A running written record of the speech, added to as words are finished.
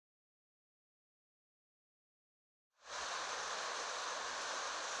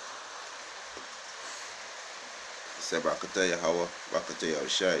Say Barakatah Yahweh, Barakatah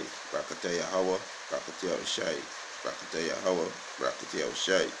Yahushai, Barakatah Yahweh, Barakatah Yahushai, Barakatah Yahweh, Barakatah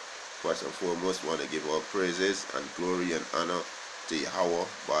Yahushai. First and foremost, want to give all praises and glory and honor to Yahweh,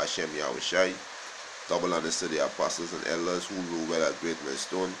 Ba'ashem Yahushai. Double honors to the apostles and elders who rule well at Great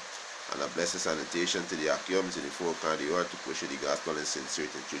Millstone, and a blessed sanitation to the Akiums in the four corners of the earth to push the gospel in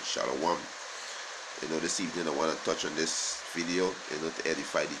sincerity and truth. Shalom. This evening I want to touch on this video, to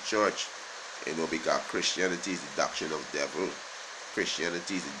edify the church. Because Christianity is the doctrine of devil.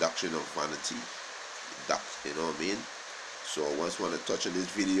 Christianity is the doctrine of vanity. You know what I mean? So I once want to touch on this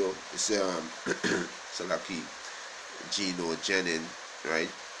video. It's so like Gino Jennings, right,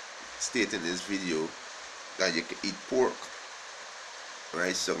 stating in this video that you can eat pork.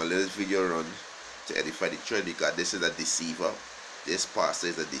 Right, so I'm gonna let this video run to edify the church, because this is a deceiver. This pastor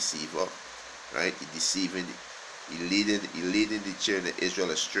is a deceiver, right? He deceiving, he leading the children of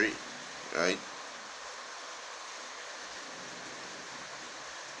Israel astray, right?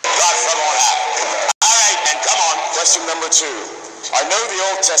 Alright, and come on, question number 2. I know the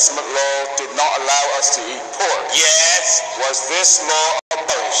Old Testament law did not allow us to eat pork. Yes. Was this law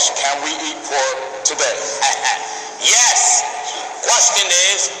abolished? Can we eat pork today? Yes. Question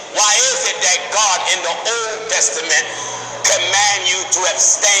is, why is it that God in the Old Testament command you to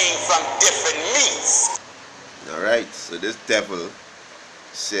abstain from different meats? Alright, so this devil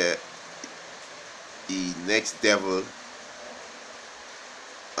said, the next devil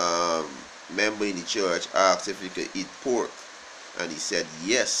member in the church asked if he could eat pork, and he said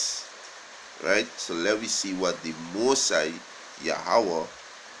yes. Right, so let me see what the Mosai Yahweh,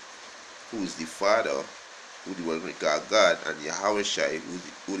 who is the Father, who the world going to call God, and Yahweh Shai,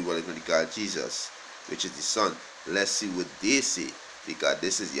 who the world going to call Jesus, which is the Son. Let's see what they say, because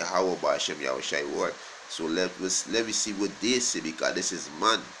this is Yahweh Ba'ashem Yahweh Shai word. So let me see what they say, because this is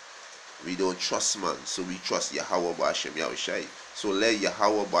man. We don't trust man, so we trust Yahweh Ba'ashem Yahweh Shai. So let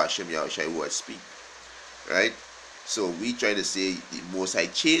Yahweh Ba'ashem Yahweh Shai word speak. Right? So we try to say the Most High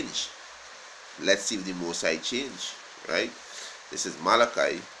change. Let's see if the Most High change. Right? This is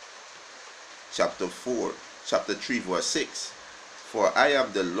Malachi chapter 3 verse 6. For I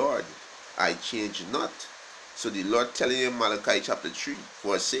am the Lord, I change not. So the Lord telling you in Malachi chapter 3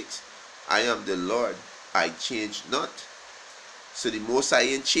 verse 6, I am the Lord, I change not. So the Most High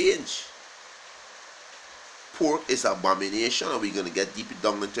ain't change. Pork is abomination, and we're going to get deep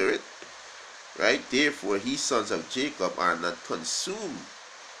down into it. Right? Therefore, he sons of Jacob are not consumed.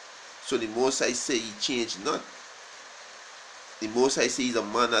 So the Most High say he changed not. The Most High say he's a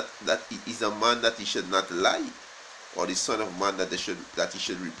man that he should not lie, or the son of man that he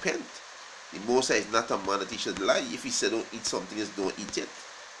should repent. The Most High is not a man that he should lie. If he said don't eat something, just don't eat it.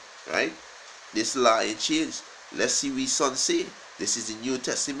 Right? This law ain't changed. Let's see what his son say. This is the New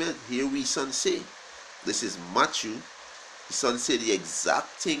Testament. Here we son say. This is Matthew. His son say the exact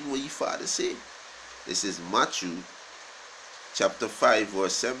thing what your father say. This is Matthew chapter 5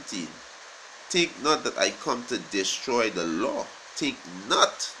 verse 17. Think not that I come to destroy the law. Think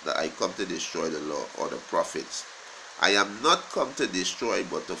not that I come to destroy the law or the prophets. I am not come to destroy,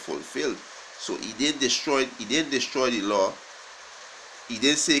 but to fulfill. So he didn't destroy the law. He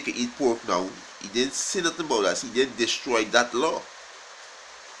didn't say you can eat pork now. He didn't say nothing about us. He didn't destroy that law.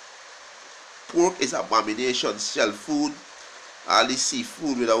 Pork is abomination. Shell food, all this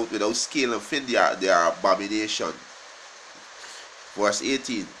seafood without scale and fin, they are abomination. Verse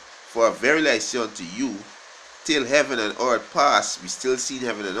 18. For verily I say unto you, till heaven and earth pass, we still seen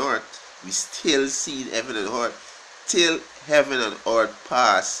heaven and earth. We still seen heaven and earth. Till heaven and earth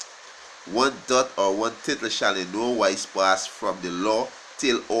pass, one dot or one tittle shall in no wise pass from the law,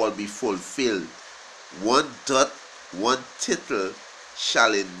 till all be fulfilled. One dot, one tittle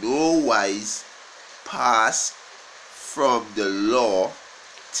shall in no wise pass from the law,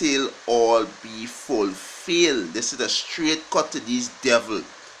 till all be fulfilled. This is a straight cut to these devil.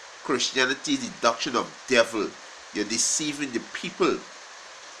 Christianity is the doctrine of devil. You're deceiving the people.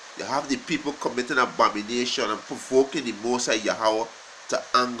 You have the people committing abomination and provoking the Most High Yahweh to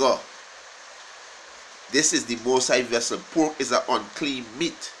anger. This is the Most High vessel. Pork is an unclean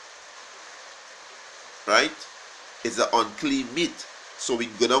meat. Right? It's an unclean meat. So we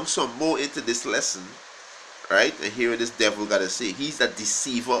go down some more into this lesson. Right? And here this devil got to say, he's a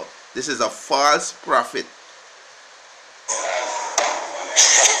deceiver. This is a false prophet.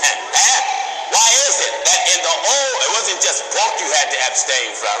 Just pork you had to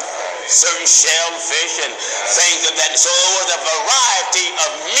abstain from, certain shellfish and things of that. So it was a variety of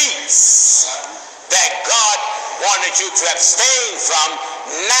meats that God wanted you to abstain from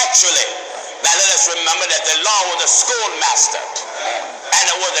naturally. Now let us remember that the law was a schoolmaster, and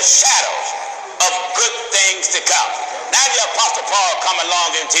it was a shadow, of good things to come. Now the Apostle Paul come along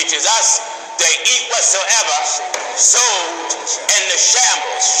and teaches us they eat whatsoever sold in the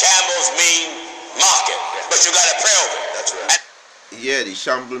shambles. Shambles mean market, but you got to pray over it. That's right. Yeah, the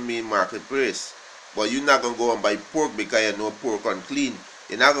shamble mean marketplace. But you're not going to go and buy pork because you know pork unclean.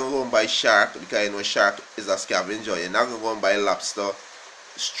 You're not going to go and buy shark because you know shark is a scavenger. You're not going to go and buy lobster,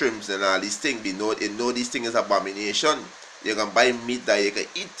 shrimps and all these things. You know these things is abomination. You can buy meat that you can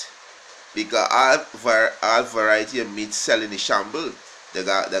eat. Because all variety of meat sell in the shamble. They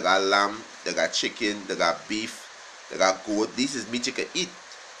got lamb, they got chicken, they got beef, they got goat. This is meat you can eat.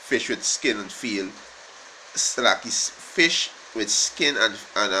 Fish with skin and feel. Slacky fish with skin and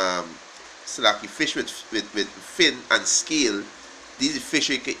slacky fish with fin and scale. These are fish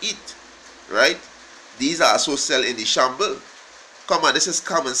you can eat. Right? These are also sell in the shamble. Come on, this is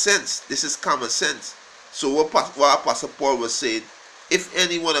common sense. This is common sense. So what Apostle Paul was saying, if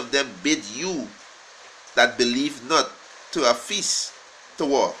any one of them bid you that believe not to a feast, to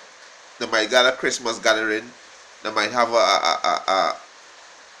what? They might gather a Christmas gathering. They might have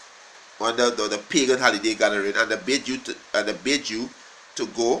the pagan holiday gathering, and they bid you to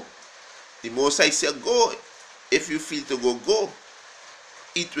go. The Most High said, go. If you feel to go, go.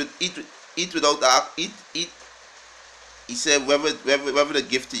 Eat without eat. He said, whatever the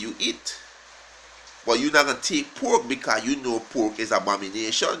gift to you, eat. But you're not gonna take pork because you know pork is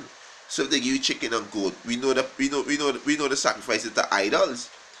abomination. So if they give you chicken and goat, we know the sacrifices to idols.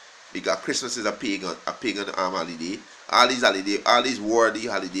 Because Christmas is a pagan holiday. All these worldly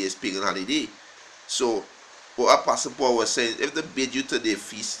holidays, pagan holiday. So what Apostle Paul was saying, if they bid you to their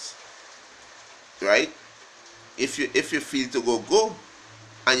feast, right? If you feel to go,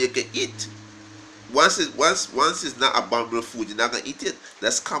 and you can eat. Once it's not abominable food, you're not gonna eat it.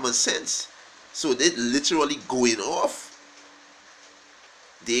 That's common sense. So they're literally going off.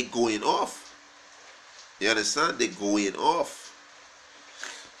 They're going off. You understand? They're going off.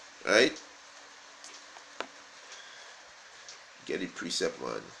 Right? Get the precept,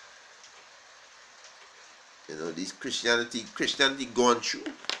 man. You know, these Christianity gone through.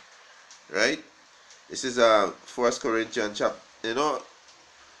 Right? This is 1 Corinthians chapter. You know,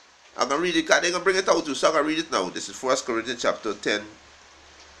 I'm gonna read it because they're gonna bring it out too, so I'm gonna read it now. This is 1 Corinthians chapter 10,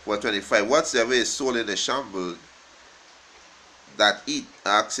 verse 25. Whatsoever is sold in the shamble that eat,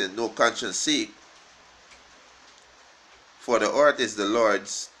 asking no conscience sake, for the earth is the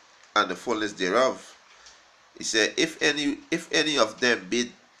Lord's and the fullness thereof. He said, if any of them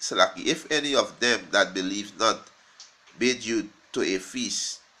that believe not bid you to a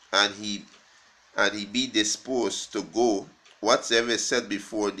feast, and he be disposed to go, whatsoever is said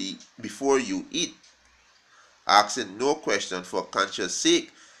before you eat, asking no question for conscience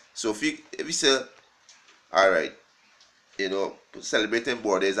sake. So if you say, all right, you know, celebrating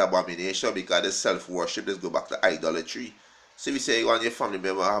birthday is abomination because it's self-worship, let's go back to idolatry. So if you say you want your family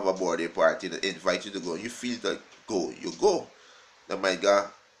member have a birthday party and invite you to go, you feel to go, you go. They might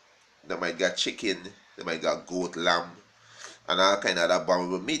got chicken, they might got goat, lamb, and all kind of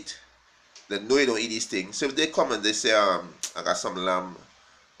abominable meat. They know you don't eat these things. So if they come and they say, I got some lamb,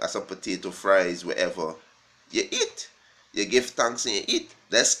 got some potato fries, whatever, you eat. You give thanks and you eat.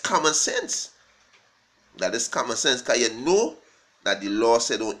 That's common sense. That is common sense because you know that the law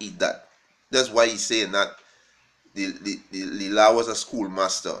said don't eat that. That's why he's saying that the law was a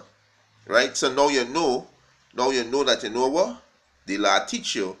schoolmaster. Right? So now you know that you know what? The law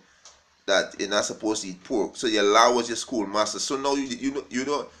teach you that you're not supposed to eat pork. So your law was your schoolmaster. So now you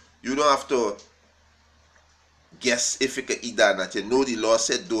don't have to guess if you can eat that or not. You know the law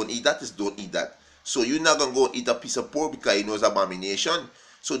said don't eat that, is don't eat that. So you're not gonna go eat a piece of pork because you know it's abomination.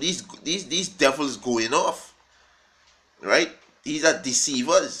 So these devils going off. Right? These are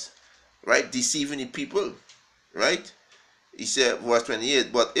deceivers. Right? Deceiving the people. Right? He said, verse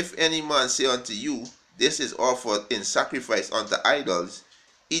 28, but if any man say unto you, this is offered in sacrifice unto idols,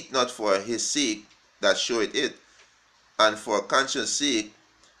 eat not for his sake that showeth it, and for conscience sake,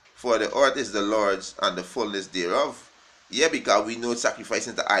 for the earth is the Lord's and the fullness thereof. Yeah, because we know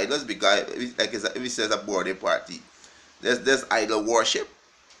sacrificing to idols, because like if it says a birthday party, there's idol worship,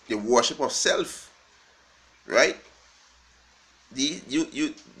 the worship of self, right? These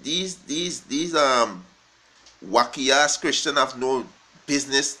wacky ass Christian have no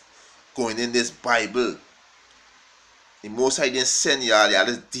business going in this Bible. The Most High didn't send y'all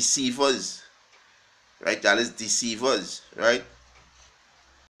is deceivers, right? Y'all is deceivers, right?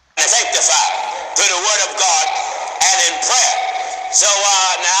 Sanctified through the word of God and in prayer. So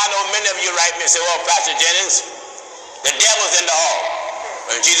now I know many of you write me and say, well, Pastor Jennings, the devil's in the hall.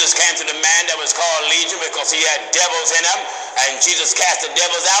 When Jesus came to the man that was called Legion because he had devils in him, and Jesus cast the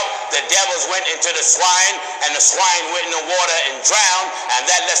devils out, the devils went into the swine, and the swine went in the water and drowned, and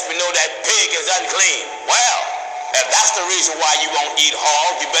that lets me know that pig is unclean. Well, if that's the reason why you won't eat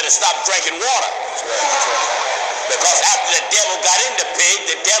hog, you better stop drinking water. Because after the devil got in the pig,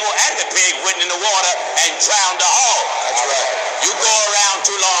 the devil and the pig went in the water and drowned the hog. That's right. You go around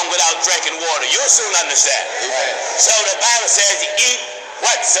too long without drinking water, you'll soon understand. Amen. So the Bible says, eat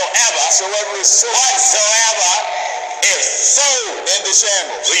whatsoever is sold In the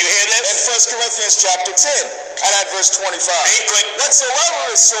shambles. Do you hear In this? 1 Corinthians chapter 10 and at verse 25. Be quick. Whatsoever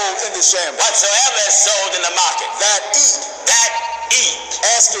is sold in the shambles, Whatsoever is sold in the market, that eat,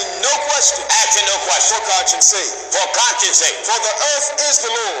 asking no question, asking no question, for conscience sake. for conscience sake. For the earth is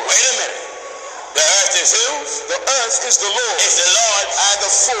the Lord. Wait a minute. The earth is whose? The earth is the Lord, It's the Lord's and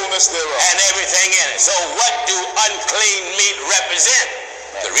the fullness thereof. and everything in it. So what do unclean meat represent?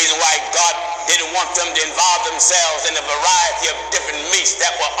 The reason why God didn't want them to involve themselves in a variety of different meats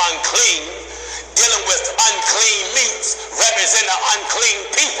that were unclean, dealing with unclean meats represent an unclean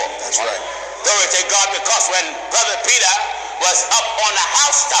people. That's right. Glory to God, because when Brother Peter was up on the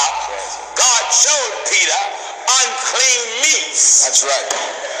housetop, God showed Peter unclean meats. That's right.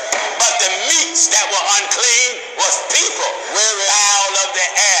 But the meats that were unclean was people, fowl of the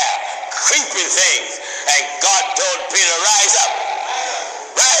air, creeping things. And God told Peter, rise up,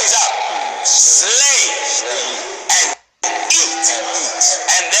 slay, and eat.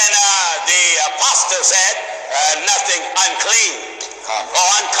 And then the apostle said, nothing unclean or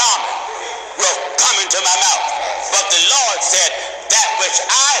uncommon will come into my mouth. But the Lord said, that which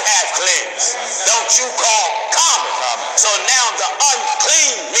I have cleansed, don't you call common. So now the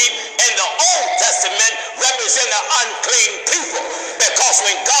unclean meat in the Old Testament represent the unclean people. Because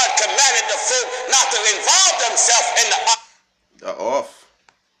when God commanded the folk not to involve themselves in the off.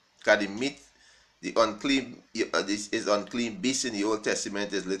 Because the meat, the unclean, this is unclean beast in the Old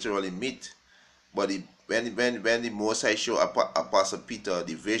Testament is literally meat. But when the Most High showed Apostle Peter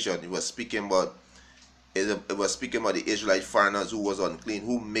the vision, he was speaking about the Israelite foreigners who was unclean,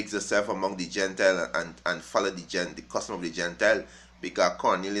 who mixed themselves among the Gentile and followed the custom of the Gentile, because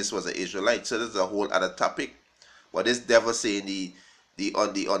Cornelius was an Israelite. So this is a whole other topic. But this devil saying the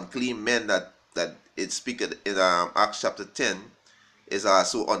unclean men that it speaks in Acts chapter 10 is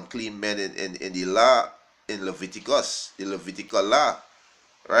also unclean men in the law in Leviticus, the Levitical law,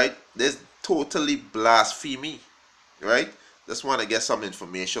 right? This totally blasphemy, right? Just want to get some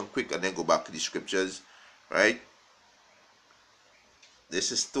information quick and then go back to the scriptures, right?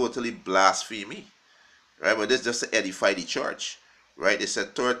 This is totally blasphemy, right? But this is just to edify the church, right? It's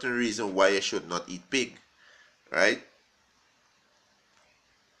a certain reason why you should not eat pig, right?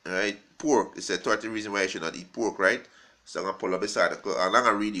 Right? Pork. It's a 30 reason why you should not eat pork, right? So I'm going to pull up this article. I'm not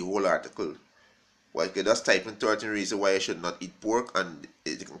going to read the whole article. But you can just type in 13 reasons why you should not eat pork, and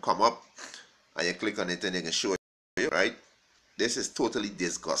it can come up, and you click on it and it can show you, right? This is totally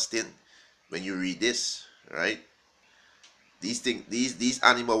disgusting when you read this, right? These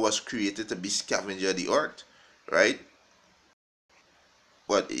animal was created to be scavenger of the earth, right?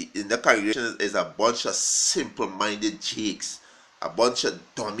 But in the congregation is a bunch of simple-minded jakes, a bunch of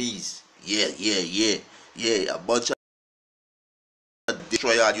dummies. Yeah. A bunch of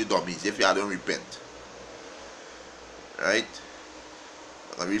destroy all you dummies if you don't repent. Right?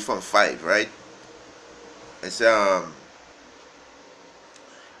 I'll read from 5, right? It's I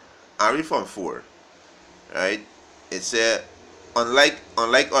read from 4. Right? It says, unlike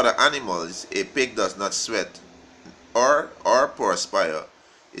other animals, a pig does not sweat or perspire.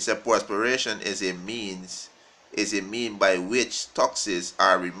 It said perspiration is a means by which toxins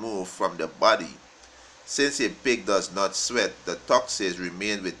are removed from the body. Since a pig does not sweat, the toxins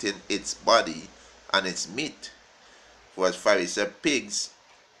remain within its body and its meat. Verse 5, it said, pigs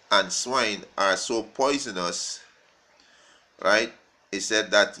and swine are so poisonous, right? It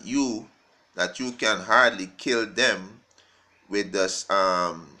said that you can hardly kill them with the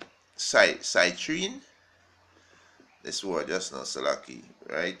citrine. This word just not so lucky,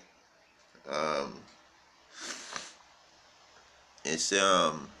 right? It's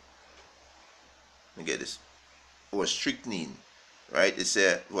let me get this. It was strychnine, right? It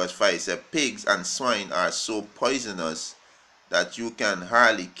said, verse 5, it said, pigs and swine are so poisonous that you can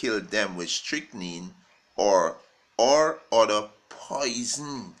hardly kill them with strychnine or other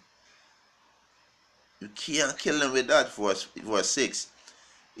poison. You can't kill them with that. Verse 6,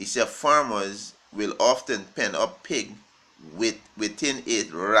 it said, farmers will often pen up pig within a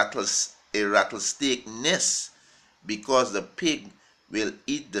rattlesnake nest, because the pig will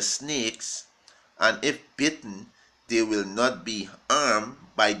eat the snakes, and if bitten, they will not be harmed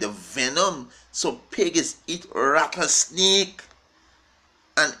by the venom. So pigs eat rattlesnake,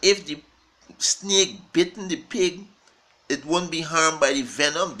 and if the snake bitten the pig, it won't be harmed by the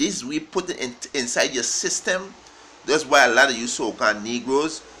venom. This we put it inside your system. That's why a lot of you so-called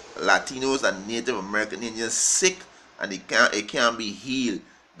Negroes, Latinos, and Native American Indians sick, and it can't be healed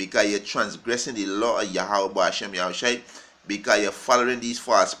because you're transgressing the law of Yahweh Hashem Yahushai, because you're following these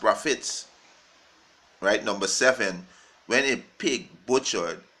false prophets. Right? Number 7, when a pig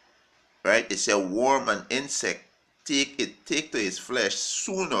butchered, right, it's a worm and insect take to his flesh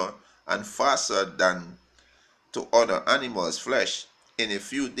sooner and faster than to other animals' flesh. In a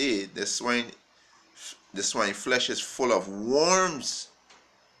few days, the swine flesh is full of worms.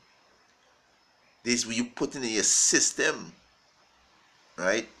 This is what you put in your system,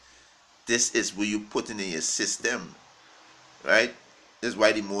 right? This is what you put in your system, right? This is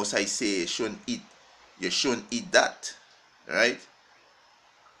why the Most High say you shouldn't eat that, right?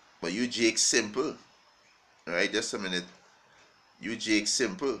 But you Jake simple, right? Just a minute. You Jake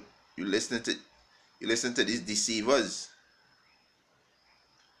simple. You listen to these deceivers,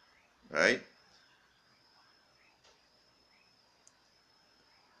 right?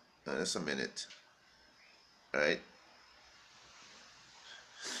 Now, just a minute, right?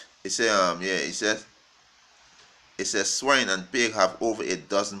 It says swine and pig have over a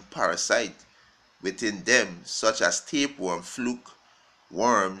dozen parasites within them, such as tapeworm, fluke,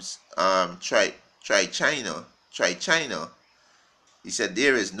 worms, trichina. He said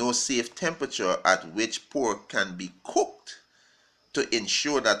there is no safe temperature at which pork can be cooked to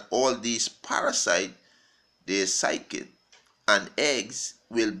ensure that all these parasites, their cycid and eggs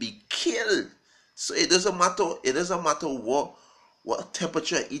will be killed. So it doesn't matter what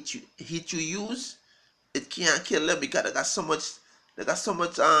temperature heat you use, it can't kill them because they got so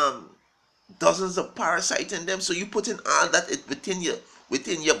much dozens of parasites in them. So you put in all that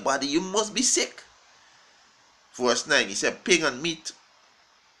within your body, you must be sick. Verse 9, he said pig and meat.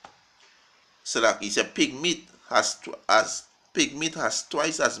 So that he said pig meat has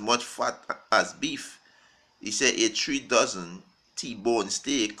twice as much fat as beef. He said a 3 dozen T-bone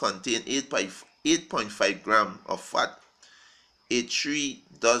steak contain 8.5 grams of fat. A 3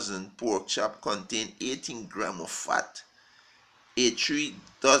 dozen pork chop contain 18 grams of fat. A 3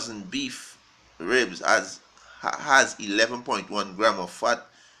 dozen beef ribs has 11.1 grams of fat.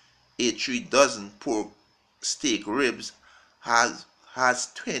 A 3 dozen pork steak ribs has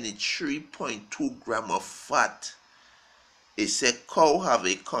 23.2 grams of fat. It said cow have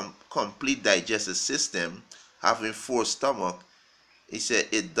a complete digestive system, having 4 stomachs. He said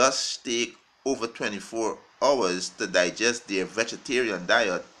it does take over 24 hours to digest their vegetarian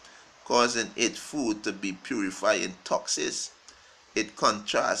diet, causing its food to be purified in toxins. In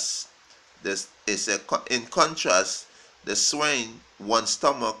contrast, the swine, one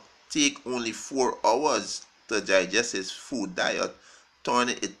stomach, take only 4 hours to digest its food diet,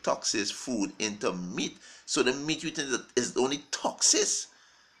 turning its toxic food into meat. So the meat you think is only toxic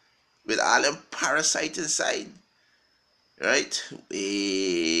with all them parasites inside, right?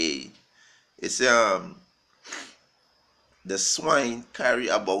 It's the swine carry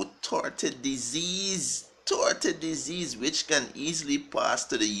about 30 disease which can easily pass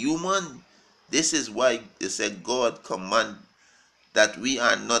to the human. This is why it said God command that we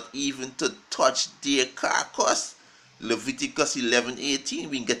are not even to touch their carcass. Leviticus 11:18.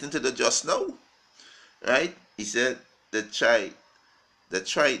 We can get into the just now, right? He said the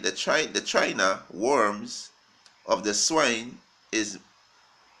trina worms of the swine is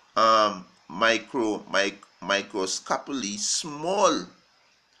microscopically small,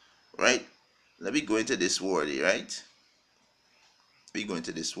 right? Let me go into this word, right? We go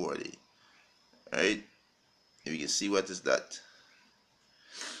into this word, right? If you can see what is that,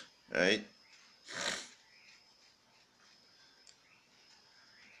 right?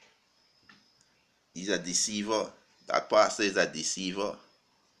 He's a deceiver. That pastor is a deceiver,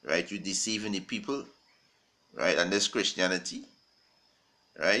 right? You deceiving the people, right? And this Christianity,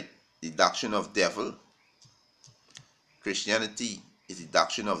 right? The doctrine of devil. Christianity is the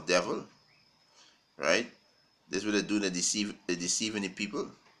doctrine of devil, right? This is what they do. They deceiving the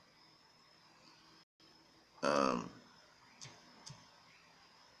people.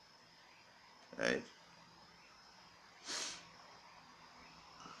 Right?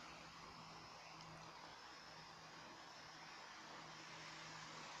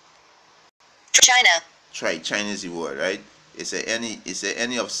 China is the word, right? It's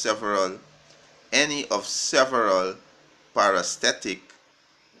any of several parasitic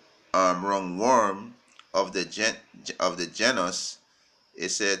worm of the genus. It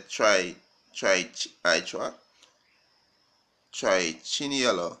said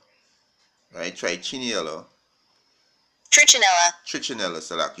Trichinella, right? Trichinella,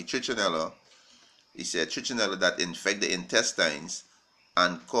 Salaki, Trichinella. He said Trichinella that infect the intestines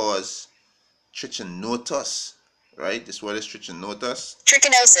and cause trichinosis, right? This word is trichinosis.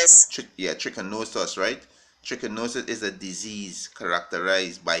 Trichinosis, right? Trichinosis is a disease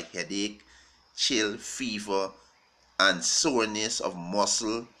characterized by headache, chill, fever, and soreness of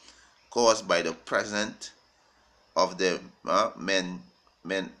muscle caused by the presence of the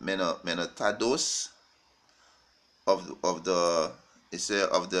menotados of the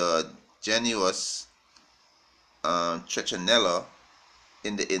genus Trichinella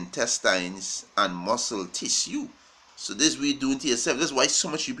in the intestines and muscle tissue. So this we doing to yourself. That's why so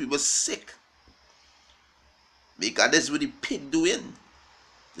much you people sick. Because that's what the pig doing.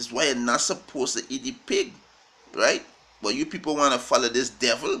 This is why you're not supposed to eat the pig, right? But you people want to follow this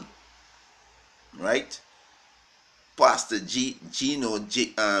devil, right? Pastor Gino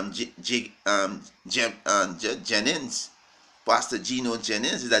Jennings. Pastor Gino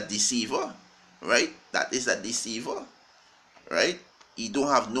Jennings is a deceiver, right? That is a deceiver, right? He don't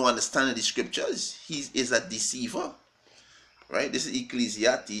have no understanding of the scriptures. He is a deceiver, right? This is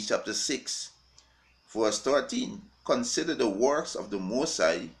Ecclesiastes chapter 6, verse 13. Consider the works of the Most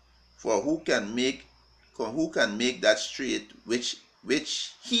High, for who can make that straight which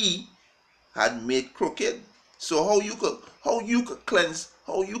he had made crooked? So how you could cleanse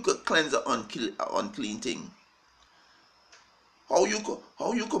an unclean thing? How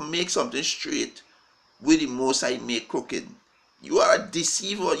you could make something straight with the Most High made crooked? You are a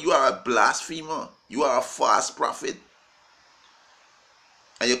deceiver, you are a blasphemer, you are a false prophet.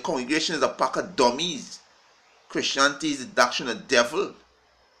 And your congregation is a pack of dummies. Christianity is the doctrine of the devil,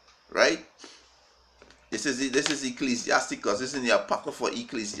 right? This is Ecclesiasticus. This is in the Apocrypha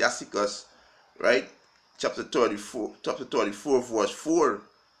Ecclesiasticus, right? Chapter 34, verse 4.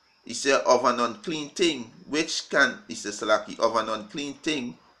 He said, of an unclean thing, of an unclean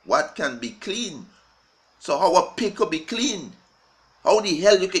thing, what can be clean? So how a pig could be clean? How the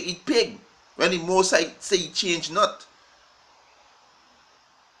hell you can eat pig when the Most High say he change not?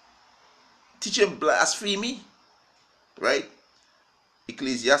 Teaching blasphemy, right?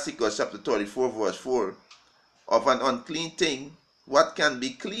 Ecclesiasticus chapter 34, verse 4. Of an unclean thing, what can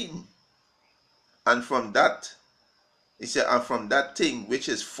be clean? And from that, he said, and from that thing which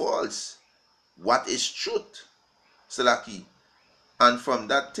is false, what is truth? Salaki. And from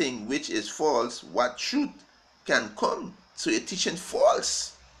that thing which is false, what truth can come? So you're teaching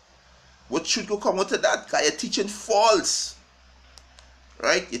false. What truth will come out of that? Because you're teaching false.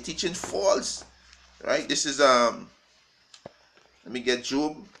 Right? You're teaching false. Right? This is let me get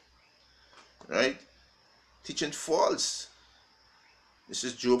Job. Right? Teaching false. This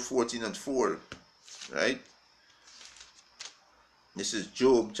is Job 14 and 4. Right? This is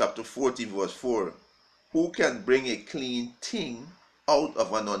Job chapter 14 verse 4. Who can bring a clean thing out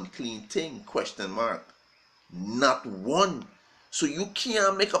of an unclean thing? Question mark. Not one. So you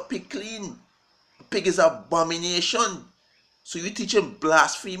can't make a pig clean. A pig is an abomination. So you teaching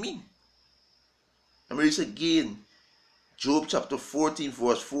blasphemy. Let me read this again. Job chapter 14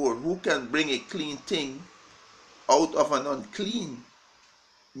 verse 4. Who can bring a clean thing out of an unclean?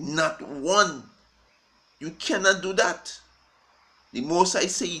 Not one. You cannot do that. The Most High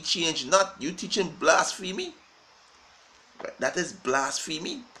say he change not. You teaching blasphemy. Right? That is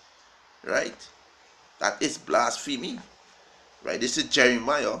blasphemy. Right? That is blasphemy. Right? This is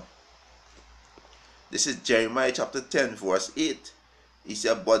Jeremiah. This is Jeremiah chapter 10 verse 8. He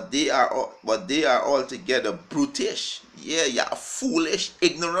said, but they are altogether brutish. Yeah, you're foolish,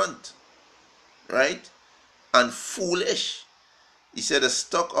 ignorant. Right? And foolish. He said the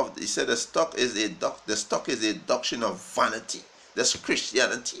stock is a doctrine of vanity. That's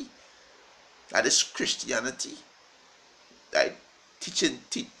Christianity. That is Christianity. Right? Teaching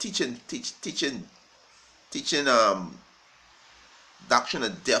doctrine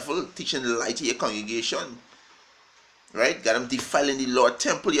of devil, teaching lie to your congregation. Right? Got them defiling the Lord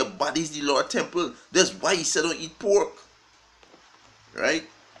temple. Your body is the Lord temple. That's why he said don't eat pork. Right?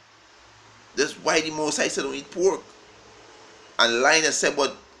 That's why the Most High said don't eat pork. And lying and said,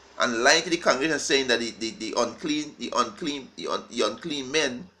 and lying to the congregation saying that the unclean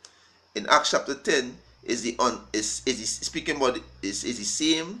men in Acts chapter 10 is the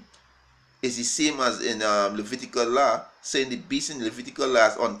same as in Levitical law, saying the beast in Levitical law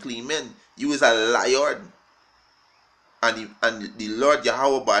is unclean men. You is a liar, and the Lord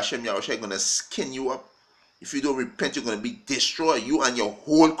Yahweh Ba'ashem Yahushua gonna skin you up. If you don't repent, you're gonna be destroyed. You and your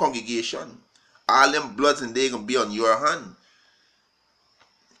whole congregation. All them bloods and they gonna be on your hand.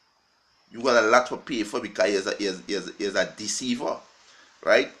 You got a lot to pay for because he's a deceiver,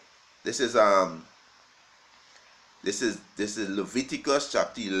 right? This is Leviticus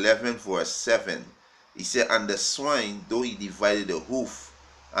chapter 11 verse 7. He said, and the swine, though he divided the hoof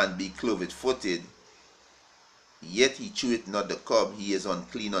and be cloven footed, yet he cheweth not the cub, he is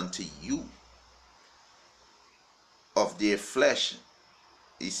unclean unto you. Of their flesh,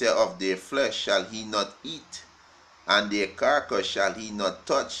 he said, of their flesh shall he not eat, and their carcass shall he not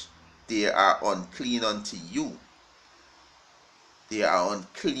touch. They are unclean unto you. They are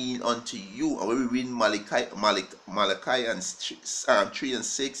unclean unto you. And when we read Malachi and 3 and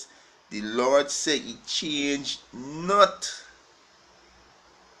 6, the Lord said he changed not.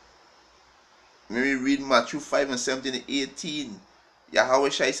 When we read Matthew 5 and 17 and 18, Yahweh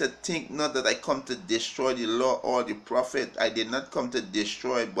Shai said, think not that I come to destroy the law or the prophet. I did not come to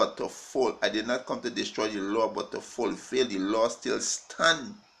destroy but to fulfill. I did not come to destroy the law but to fulfill. The law still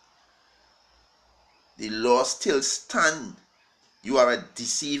stand. The law still stand. You are a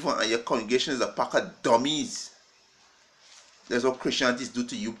deceiver and your congregation is a pack of dummies. That's what Christianity do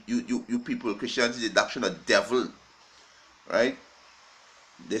to you people. Christianity is the doctrine of the devil. Right?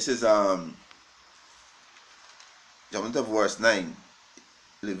 This is jump to verse 9.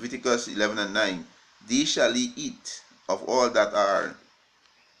 Leviticus 11 and 9. These shall ye eat of all that are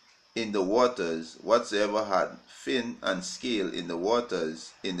in the waters, whatsoever had fin and scale in the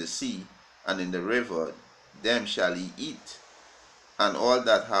waters, in the sea, and in the river, them shall ye eat. And all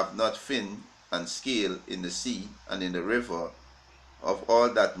that have not fin and scale in the sea and in the river, of all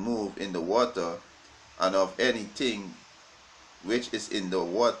that move in the water, and of anything which is in the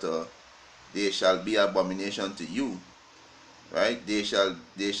water, they shall be abomination to you. Right? They shall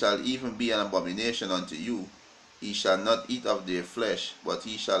even be an abomination unto you. He shall not eat of their flesh, but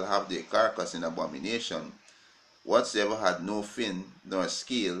he shall have their carcass in abomination. Whatsoever had no fin nor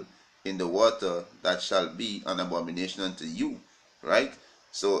scale in the water, that shall be an abomination unto you. Right?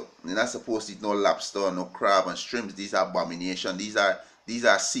 So you're not supposed to eat no lobster, no crab and shrimps. These are abomination. These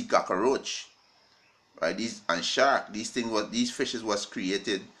are sea cockroach. Right? These and shark. These fishes was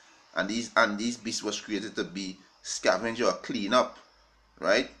created, and these beasts was created to be scavenger or clean up.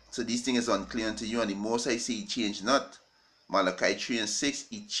 Right? So these things is unclean unto you, and the Most High say he changed not. Malachi 3 and 6,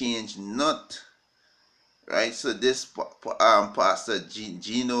 he changed not. Right? So this Pastor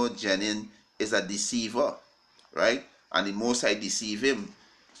Gino Jennings is a deceiver. Right? And the Most High deceive him.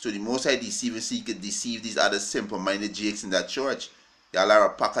 So the Most High deceive him so he could deceive these other simple-minded jakes in that church. Y'all are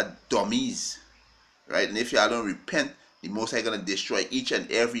a pack of dummies. Right? And if y'all don't repent, the Most High gonna destroy each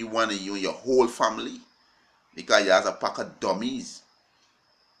and every one of you and your whole family. Because y'all are a pack of dummies.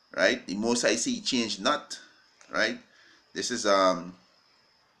 Right? The Most High say he changed not. Right? This is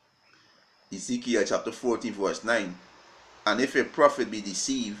Ezekiel chapter 14 verse 9. And if a prophet be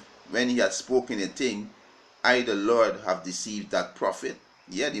deceived when he had spoken a thing, I the Lord have deceived that prophet.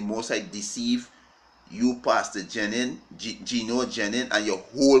 Yeah, the Most High deceive you, Pastor Gino Jennings, and your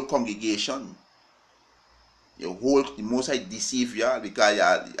whole congregation. The Most High deceive y'all because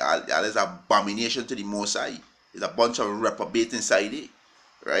y'all is abomination to the Most High. It's a bunch of reprobate inside it.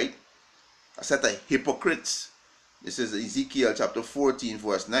 Right? A set of hypocrites. This is Ezekiel chapter 14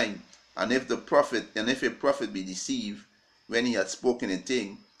 verse 9. And if a prophet be deceived when he had spoken a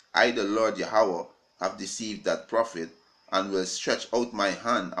thing, I the Lord Yahweh have deceived that prophet, and will stretch out my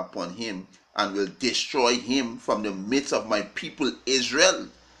hand upon him, and will destroy him from the midst of my people Israel.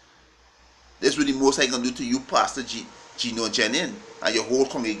 This is what the Most High gonna do to you, Pastor Gino Jennings, and your whole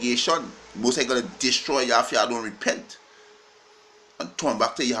congregation. The Most High gonna destroy you if you don't repent and turn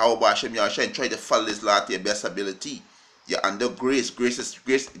back to Yahweh Hashem Yahushua and try to follow this law to your best ability. You're under grace. Grace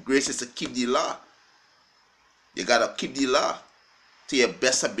is to keep the law. You gotta keep the law to your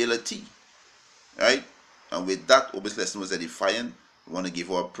best ability. Right? And with that, this lesson was edifying. We want to give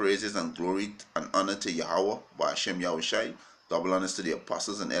our praises and glory and honor to Yahweh Hashem Yahushua. Double honors to the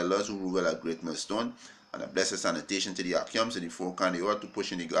apostles and elders who rule at Great Millstone. And a blessed sanitation to the Akiams and the folk and the earth to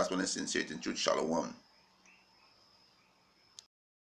push in the gospel and sincerity and truth. Shalom.